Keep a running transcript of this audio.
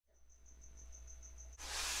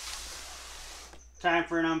Time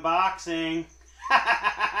for an unboxing.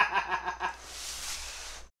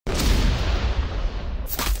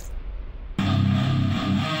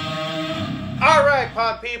 Alright,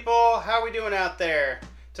 pod people, how we doing out there?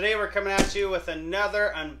 Today we're coming at you with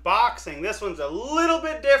another unboxing. This one's a little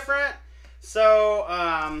bit different. So,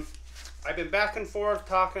 I've been back and forth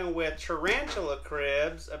talking with Tarantula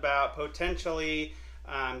Cribs about potentially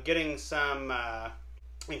getting some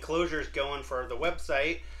enclosures going for the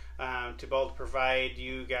website to be able to provide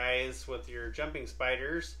you guys with your jumping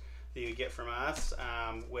spiders that you get from us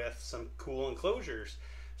with some cool enclosures.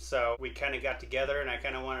 So we kind of got together and I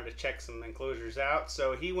kind of wanted to check some enclosures out.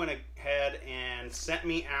 So he went ahead and sent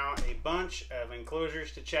me out a bunch of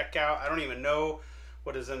enclosures to check out. I don't even know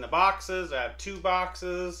what is in the boxes. I have 2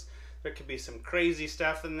 boxes. There could be some crazy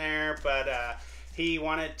stuff in there, but he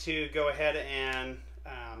wanted to go ahead and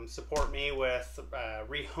support me with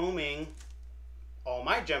rehoming all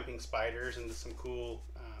my jumping spiders into some cool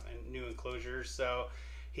and new enclosures. So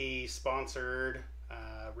he sponsored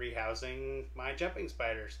rehousing my jumping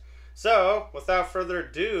spiders. So without further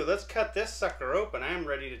ado, let's cut this sucker open. I'm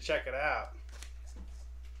ready to check it out.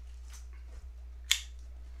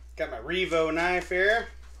 Got my Revo knife here.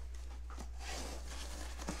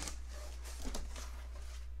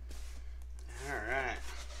 Alright.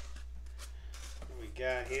 What do we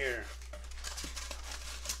got here?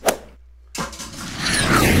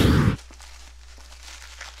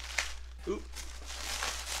 Oop.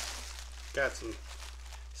 Got some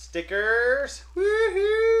stickers.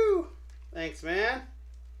 Woohoo! Thanks, man.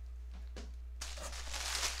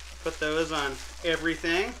 Put those on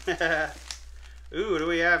everything. Ooh, what do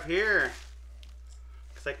we have here?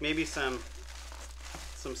 Looks like maybe some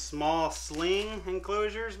small sling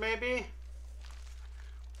enclosures, maybe.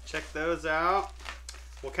 Check those out.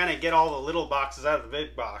 We'll kind of get all the little boxes out of the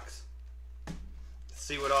big box. Let's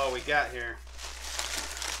see what all we got here.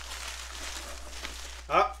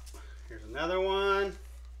 Oh, here's another one.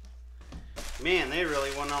 Man, they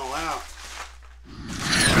really went all out.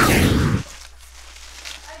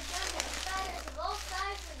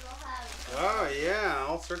 Oh yeah,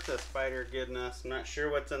 all sorts of spider goodness. I'm not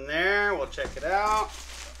sure what's in there. We'll check it out.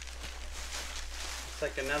 Looks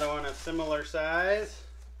like another one of similar size.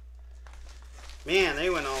 Man, they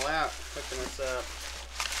went all out hooking us up.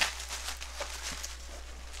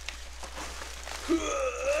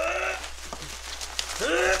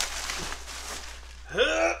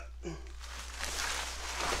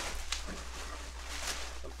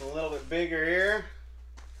 Something a little bit bigger here.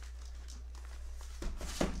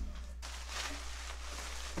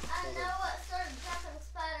 I don't know what sort of jumping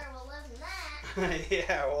spider will live in that.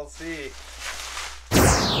 Yeah, we'll see.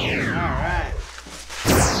 Alright.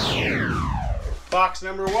 Box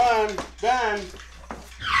number 1, done. I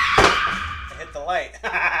hit the light.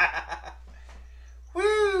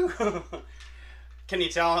 Woo! Can you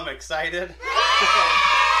tell I'm excited?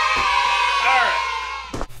 Alright.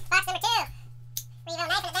 Box number 2. Revo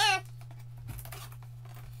knifing it down.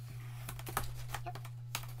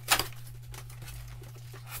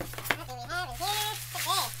 What do we have in here today?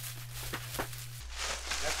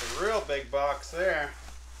 That's a real big box there.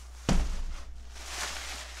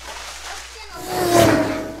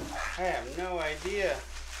 I have no idea.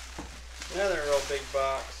 Another real big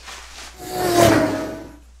box.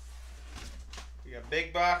 We got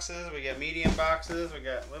big boxes, we got medium boxes, we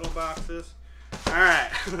got little boxes.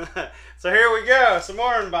 Alright, so here we go. Some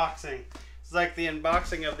more unboxing. It's like the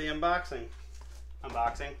unboxing of the unboxing.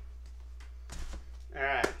 Unboxing.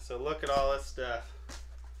 Alright, so look at all this stuff.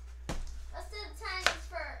 Let's do the tinies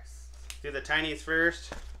first. Do the tinies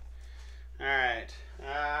first? Alright.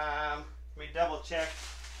 Let me double check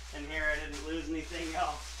in here I didn't lose anything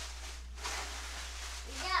else.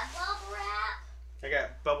 We got bubble wrap. I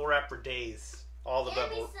got bubble wrap for days. All the Give me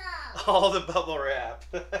bubble. some. All the bubble wrap.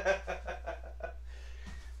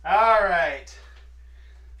 Alright.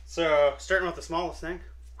 So starting with the smallest thing.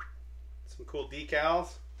 Some cool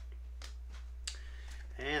decals.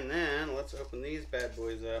 And then let's open these bad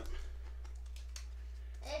boys up.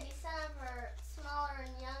 Maybe some for smaller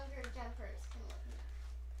and younger jumpers can live in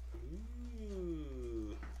there.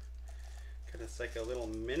 Ooh. Got us like a little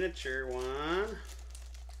miniature one.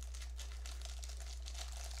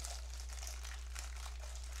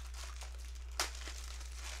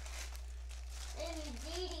 Maybe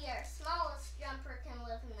Dee, our smallest jumper, can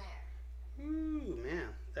live in there. Ooh, man,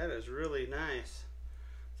 that is really nice.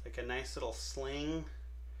 It's like a nice little sling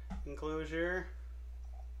enclosure.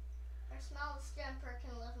 Our smallest jumper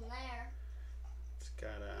can live in there. It's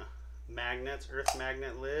got a magnets, earth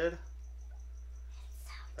magnet lid.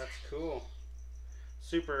 That's cool.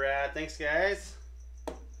 Super rad. Thanks, guys.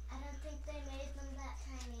 I don't think they made them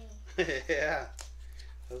Yeah.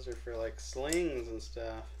 Those are for like slings and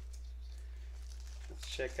stuff. Let's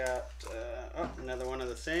check out, oh, another one of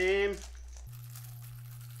the same.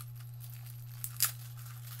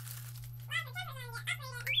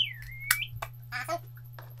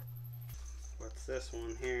 What's this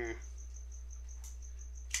one here?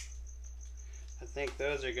 I think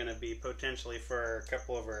those are going to be potentially for a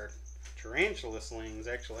couple of our tarantula slings,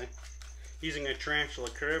 actually. Using a tarantula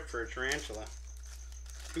crib for a tarantula.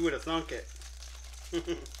 Who would have thunk it? Ooh,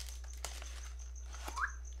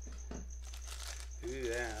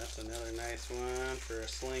 yeah, that's another nice one for a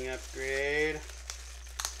sling upgrade.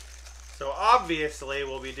 So obviously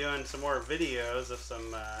we'll be doing some more videos of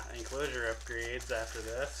some enclosure upgrades after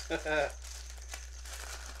this.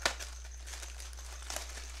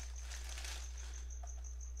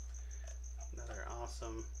 Another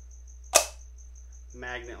awesome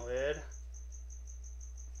magnet lid.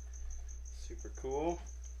 Super cool.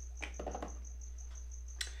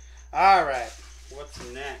 Alright, what's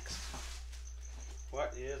next?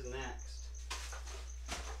 What is next?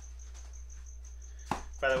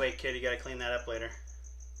 By the way, kid, you gotta clean that up later.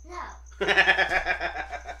 No.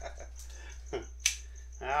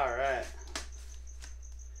 Alright.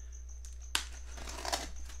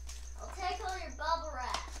 I'll take all your bubble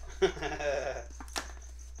wrap.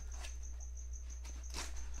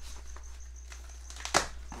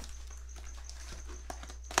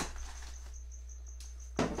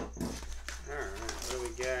 Alright, what do we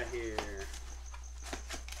got here?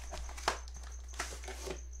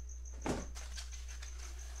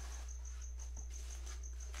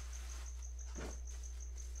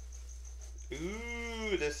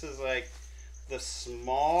 Ooh, this is like the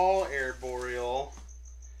small arboreal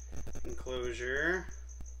enclosure.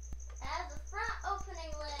 It has a front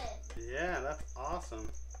opening lid. Yeah, that's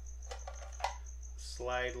awesome.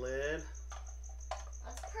 Slide lid.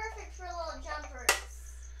 That's perfect for little jumpers.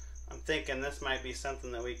 I'm thinking this might be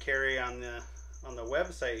something that we carry on the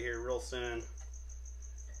website here real soon.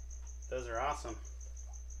 Those are awesome.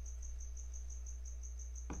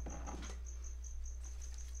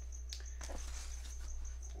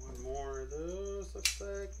 One more of those, looks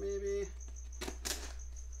like, maybe.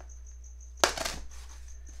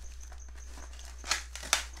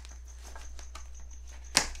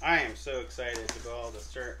 I am so excited to be able to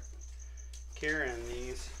start carrying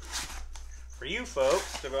these for you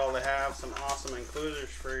folks, to be able to have some awesome enclosures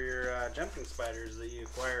for your jumping spiders that you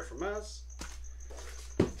acquire from us.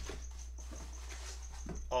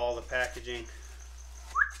 All the packaging.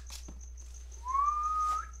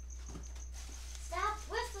 Stop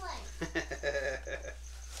whistling.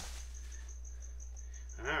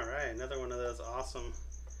 Alright, another one of those awesome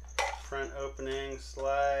front opening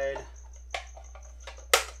slide.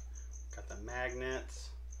 Got the magnets.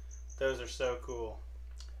 Those are so cool.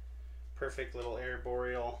 Perfect little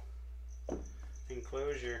arboreal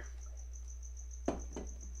enclosure.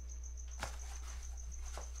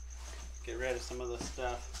 Get rid of some of this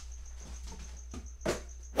stuff.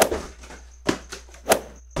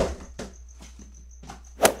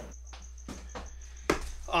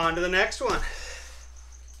 On to the next one.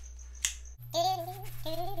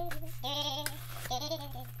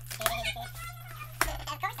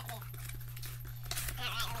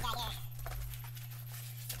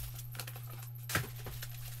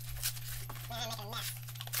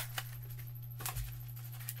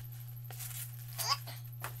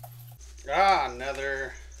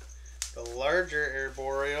 The larger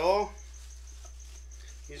arboreal.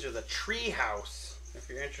 These are the tree house. If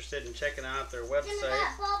you're interested in checking out their website. Give me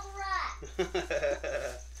that bubble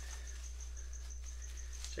wrap.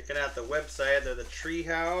 Checking out the website. They're the tree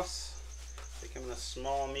house. They come in a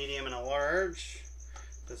small, medium, and a large.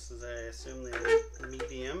 This is, I assume, the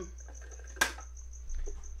medium.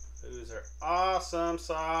 Those are awesome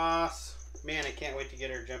sauce. Man, I can't wait to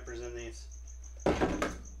get our jumpers in these.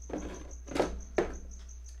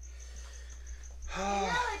 You know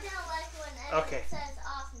I don't like when everyone says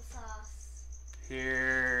awesome sauce.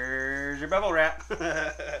 Here's your bubble wrap.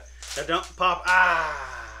 Now don't pop. Ah!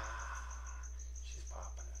 She's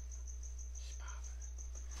popping it. She's popping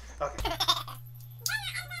it. Okay.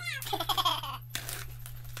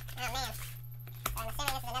 Oh man. I'm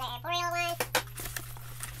assuming this is another arboreal one.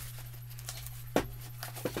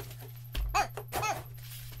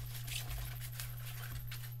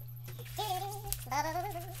 Another one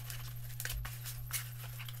of the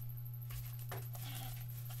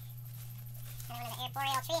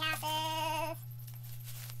arboreal tree houses.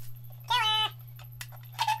 Killer!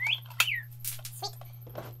 Sweet.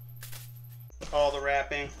 All the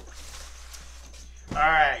wrapping.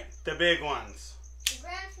 Alright, the big ones. The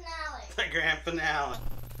grand finale. The grand finale.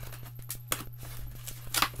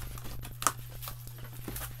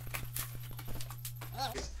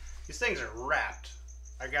 These things are wrapped.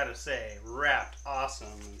 I gotta say, wrapped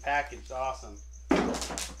awesome and packaged awesome.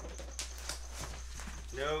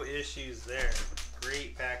 No issues there.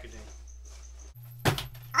 Great packaging. A lot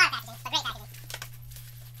of packaging, but great packaging.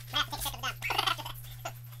 I have to take a sip of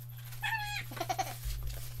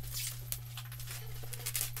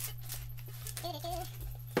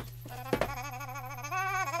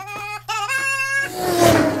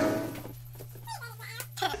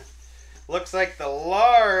the Looks like the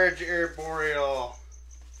large arboreal.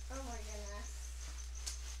 Oh my goodness.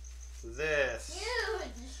 This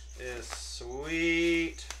Huge. is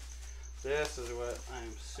sweet. This is what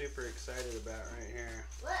I'm super excited about right here.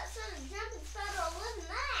 What sort of jumping spider was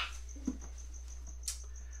that?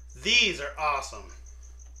 These are awesome.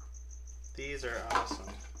 These are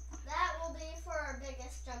awesome. That will be for our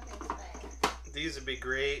biggest jumping spider. These would be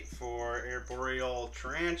great for arboreal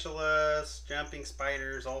tarantulas, jumping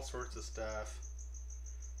spiders, all sorts of stuff.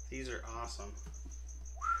 These are awesome.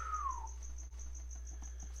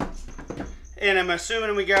 And I'm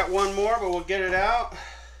assuming we got one more, but we'll get it out.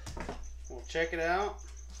 We'll check it out.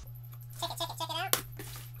 check it out.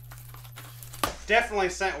 Definitely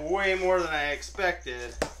sent way more than I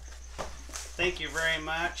expected. Thank you very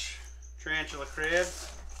much, Tarantula Cribs.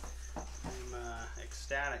 I'm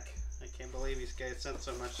ecstatic. I can't believe these guys sent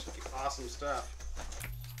so much awesome stuff.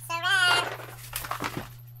 So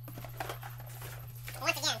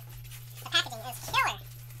once again, the packaging is killer.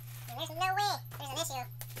 And there's no way there's an issue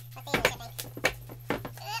with these shipping.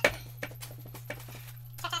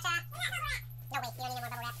 Cha-cha-cha. No, wait, you don't need any more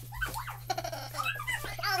bubble wrap.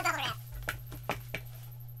 All the bubble wrap.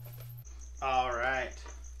 All right.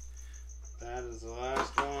 That is the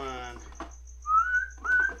last one.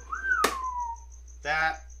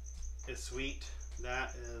 That is sweet.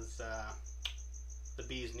 That is the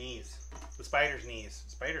bee's knees. The spider's knees.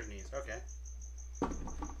 Spider's knees. Okay.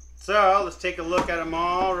 So let's take a look at them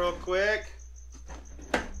all real quick.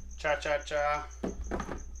 Cha-cha-cha.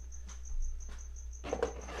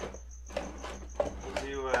 We'll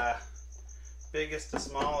do biggest to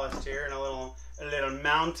smallest here in a little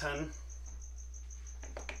mountain.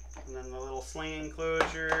 And then the little sling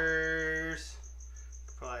enclosures.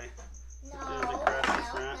 Probably No, goes across the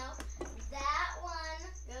front. no. That one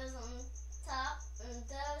goes on top, and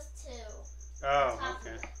those two. Oh, Top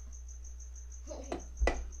okay. of it.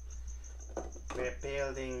 We're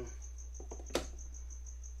building.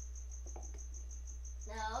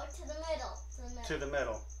 No, to the middle. To the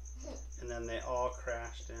middle. And then they all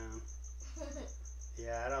crash down.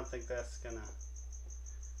 Yeah, I don't think that's gonna.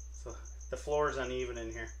 So the floor's uneven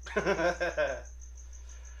in here.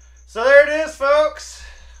 So there it is, folks.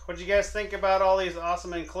 What do you guys think about all these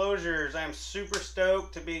awesome enclosures? I'm super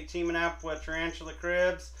stoked to be teaming up with Tarantula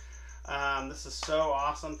Cribs. This is so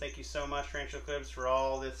awesome. Thank you so much, Tarantula Cribs, for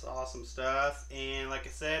all this awesome stuff. And like I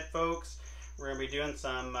said, folks, we're going to be doing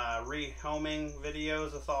some rehoming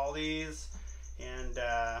videos with all these. And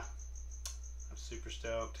I'm super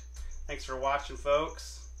stoked. Thanks for watching,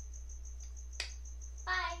 folks.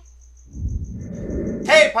 Bye.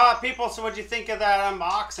 Hey Pop People, so what'd you think of that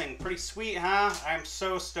unboxing? Pretty sweet, huh? I'm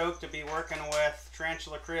so stoked to be working with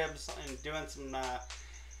Tarantula Cribs and doing some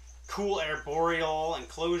cool arboreal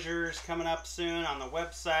enclosures coming up soon on the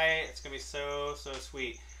website. It's gonna be so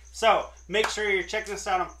sweet. So make sure you're checking us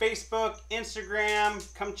out on Facebook,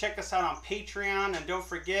 Instagram. Come check us out on Patreon, and don't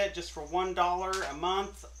forget, just for $1 a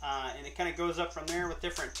month, and it kind of goes up from there with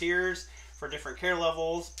different tiers for different care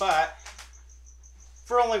levels, but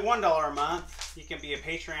for only $1 a month, you can be a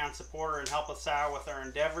Patreon supporter and help us out with our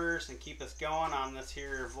endeavors and keep us going on this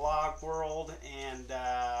here vlog world. And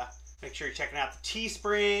make sure you're checking out the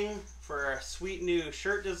Teespring for our sweet new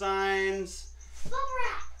shirt designs.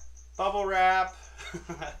 Bubble wrap.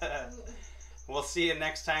 We'll see you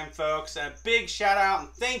next time, folks. And a big shout out and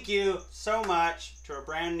thank you so much to our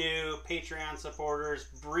brand new Patreon supporters,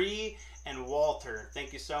 Bree and Walter.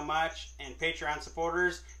 Thank you so much. And Patreon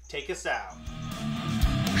supporters, take us out.